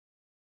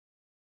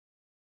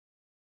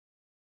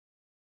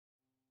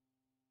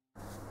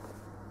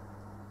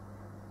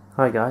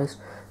Hi guys,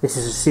 this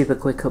is a super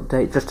quick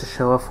update just to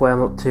show off where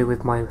I'm up to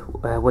with my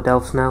wood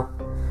elves now.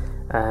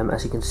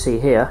 As you can see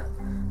here,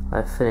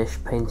 I've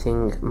finished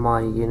painting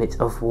my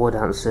unit of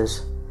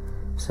Wardancers.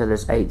 So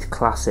there's 8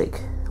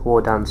 classic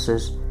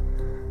Wardancers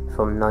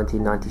from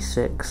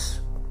 1996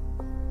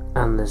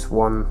 and there's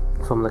one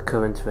from the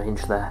current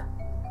range there.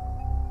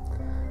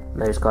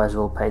 And those guys are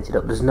all painted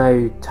up. There's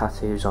no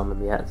tattoos on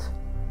them yet.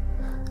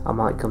 I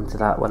might come to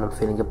that when I'm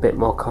feeling a bit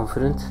more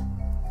confident,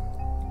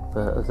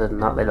 but other than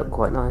that they look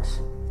quite nice.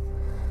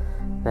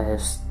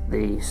 There's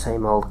the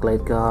same old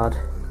Glade Guard.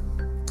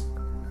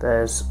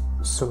 There's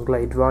some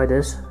Glade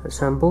Riders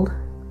assembled,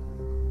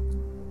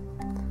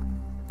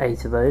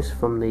 8 of those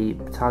from the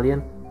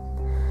battalion.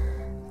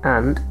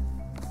 And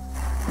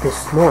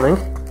this morning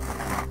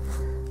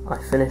I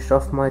finished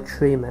off my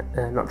Treekin,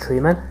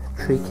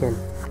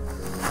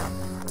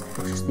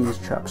 which is these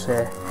chaps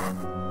here.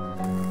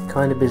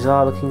 Kind of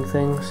bizarre looking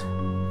things.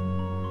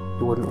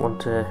 You wouldn't want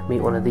to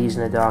meet one of these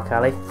in a dark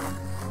alley.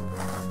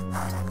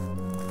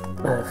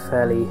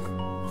 Fairly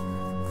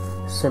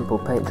simple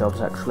paint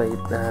jobs actually.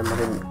 I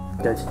didn't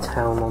go to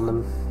town on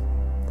them.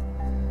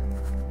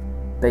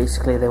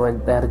 Basically they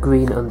had a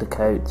green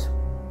undercoat,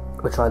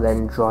 which I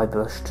then dry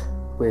brushed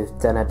with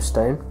Deneb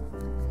stone,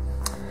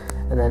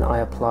 and then I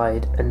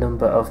applied a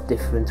number of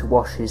different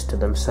washes to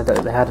them so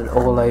that they had an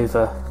all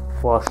over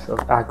wash of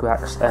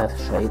Agrax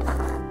Earthshade.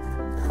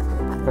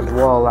 And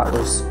while that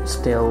was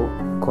still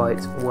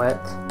quite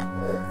wet,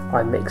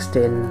 I mixed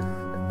in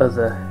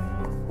other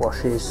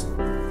washes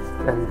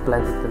and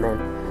blended them in.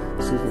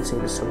 So you can see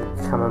there's some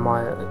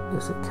chamomile,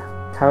 is it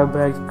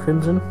Carabag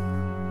Crimson?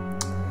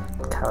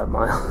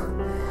 Caramel.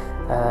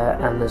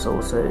 And there's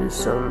also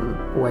some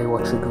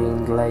Waywatcher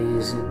Green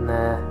Glaze in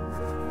there,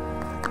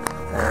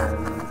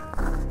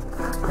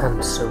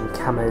 and some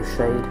Camo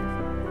Shade.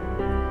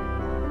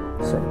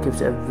 So it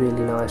gives it a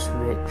really nice,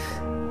 rich,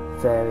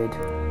 varied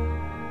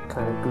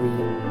kind of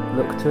green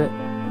look to it.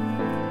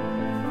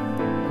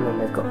 And then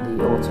they've got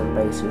the autumn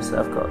bases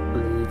that have got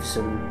leaves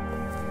and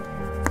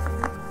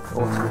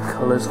autumn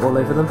colours all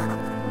over them.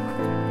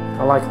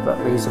 I like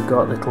that these have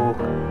got little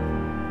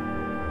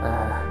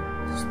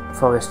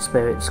forest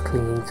spirits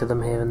clinging to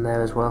them here and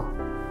there as well.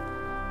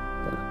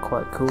 They look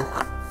quite cool.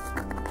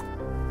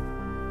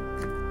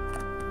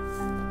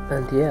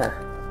 And yeah,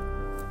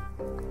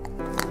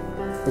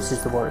 this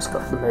is the one that's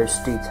got the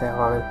most detail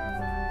on him.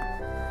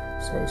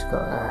 So he's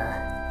got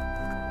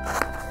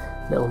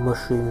little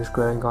mushrooms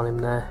growing on him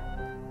there.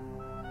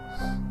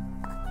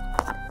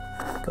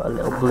 Got a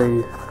little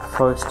blue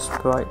forest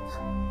sprite,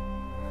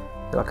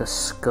 like a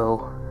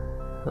skull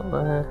up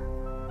there,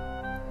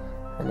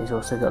 and he's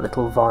also got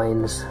little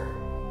vines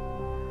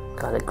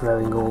kind of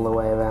growing all the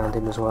way around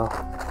him as well.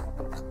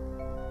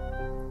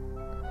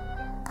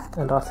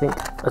 And I think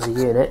as a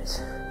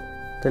unit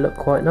they look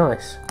quite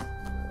nice.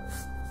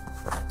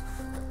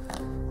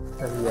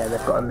 And yeah,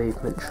 they've got a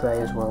movement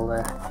tray as well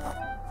there.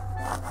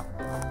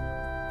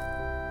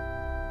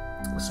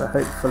 So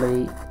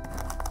hopefully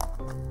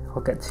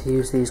I'll get to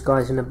use these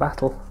guys in a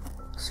battle,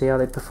 see how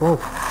they perform.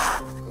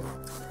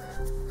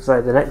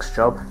 So the next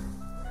job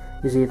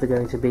is either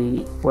going to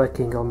be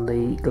working on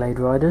the Glade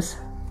Riders,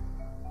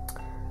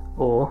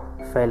 or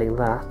failing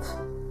that,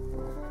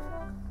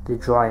 the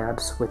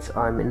Dryads, which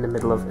I'm in the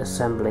middle of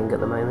assembling at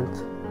the moment.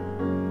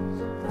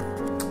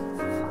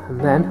 And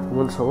then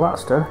once all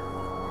that's done,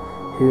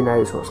 who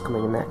knows what's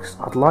coming next.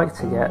 I'd like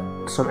to get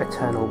some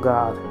Eternal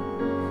Guard,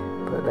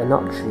 but they're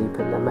not cheap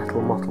and they're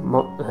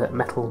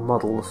metal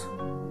models,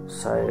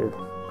 so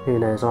who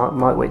knows. I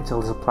might wait till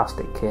there's a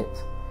plastic kit.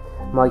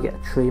 Might get a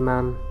Tree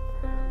Man,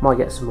 might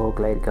get some more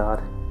Glade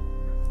Guard,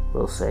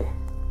 we'll see.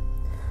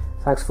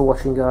 Thanks for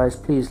watching guys,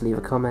 please leave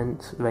a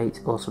comment, rate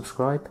or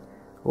subscribe,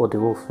 or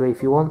do all 3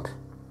 if you want.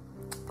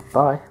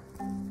 Bye.